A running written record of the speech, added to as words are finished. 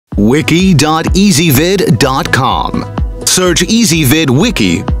wiki.ezvid.com. Search EasyVid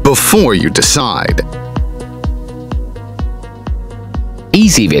Wiki before you decide.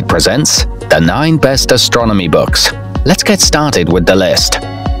 EasyVid presents the 9 best astronomy books. Let's get started with the list.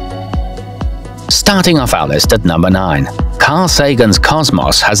 Starting off our list at number 9. Carl Sagan's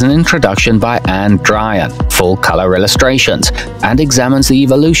Cosmos has an introduction by Anne Dryan, full-color illustrations, and examines the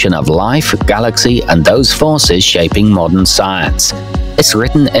evolution of life, galaxy, and those forces shaping modern science. It's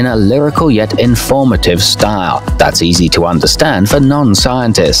written in a lyrical yet informative style that's easy to understand for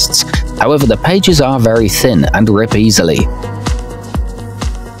non-scientists. However, the pages are very thin and rip easily.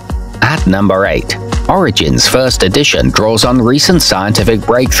 At number 8. Origins First Edition draws on recent scientific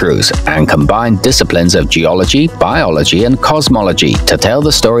breakthroughs and combined disciplines of geology, biology, and cosmology to tell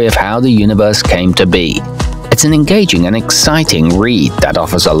the story of how the universe came to be. It's an engaging and exciting read that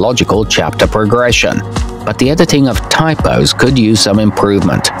offers a logical chapter progression, but the editing of typos could use some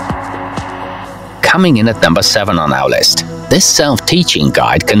improvement. Coming in at number 7 on our list. This self-teaching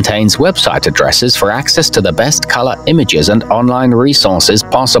guide contains website addresses for access to the best color images and online resources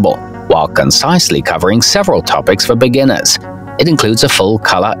possible, while concisely covering several topics for beginners. It includes a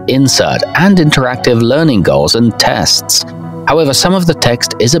full-color insert and interactive learning goals and tests. However, some of the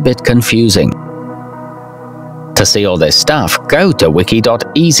text is a bit confusing. To see all this stuff, go to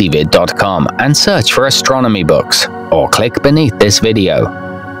wiki.ezvid.com and search for astronomy books, or click beneath this video.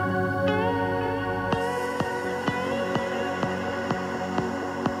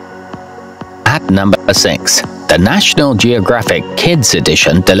 At number 6. The National Geographic Kids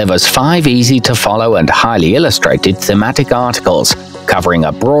Edition delivers 5 easy-to-follow and highly illustrated thematic articles, covering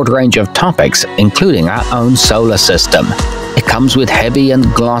a broad range of topics, including our own solar system. It comes with heavy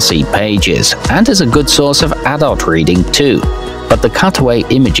and glossy pages, and is a good source of adult reading too, but the cutaway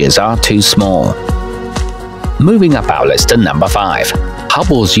images are too small. Moving up our list to number 5.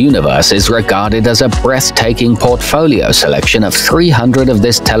 Hubble's universe is regarded as a breathtaking portfolio selection of 300 of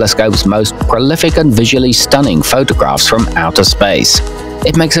this telescope's most prolific and visually stunning photographs from outer space.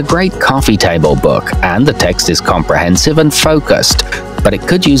 It makes a great coffee table book, and the text is comprehensive and focused, but it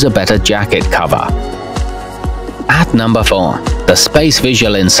could use a better jacket cover. At number 4. The Space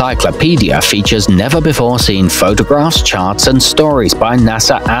Visual Encyclopedia features never-before-seen photographs, charts, and stories by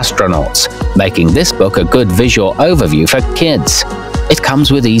NASA astronauts, making this book a good visual overview for kids. It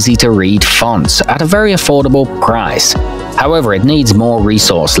comes with easy-to-read fonts at a very affordable price. However, it needs more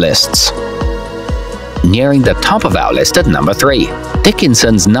resource lists. Nearing the top of our list at number 3.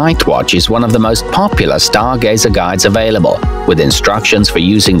 Dickinson's Night Watch is one of the most popular stargazer guides available, with instructions for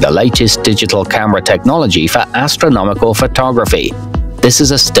using the latest digital camera technology for astronomical photography. This is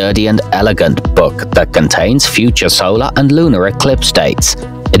a sturdy and elegant book that contains future solar and lunar eclipse dates.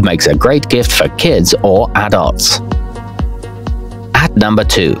 It makes a great gift for kids or adults. At number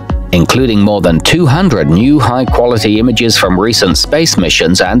 2. Including more than 200 new high-quality images from recent space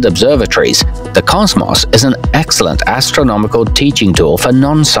missions and observatories, the Cosmos is an excellent astronomical teaching tool for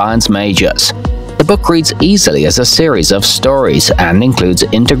non-science majors. The book reads easily as a series of stories and includes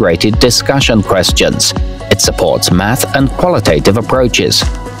integrated discussion questions. It supports math and qualitative approaches.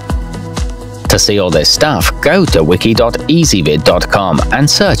 To see all this stuff, go to wiki.ezvid.com and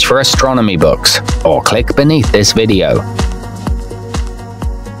search for astronomy books, or click beneath this video.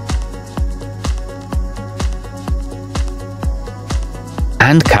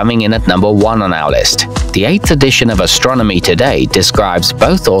 And coming in at number 1 on our list, the 8th edition of Astronomy Today describes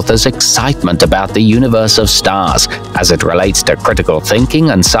both authors' excitement about the universe of stars as it relates to critical thinking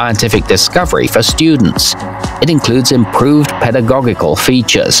and scientific discovery for students. It includes improved pedagogical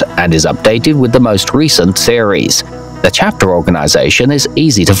features and is updated with the most recent theories. The chapter organization is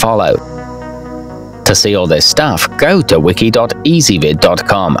easy to follow. To see all this stuff, go to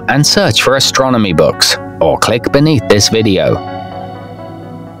wiki.ezvid.com and search for astronomy books, or click beneath this video.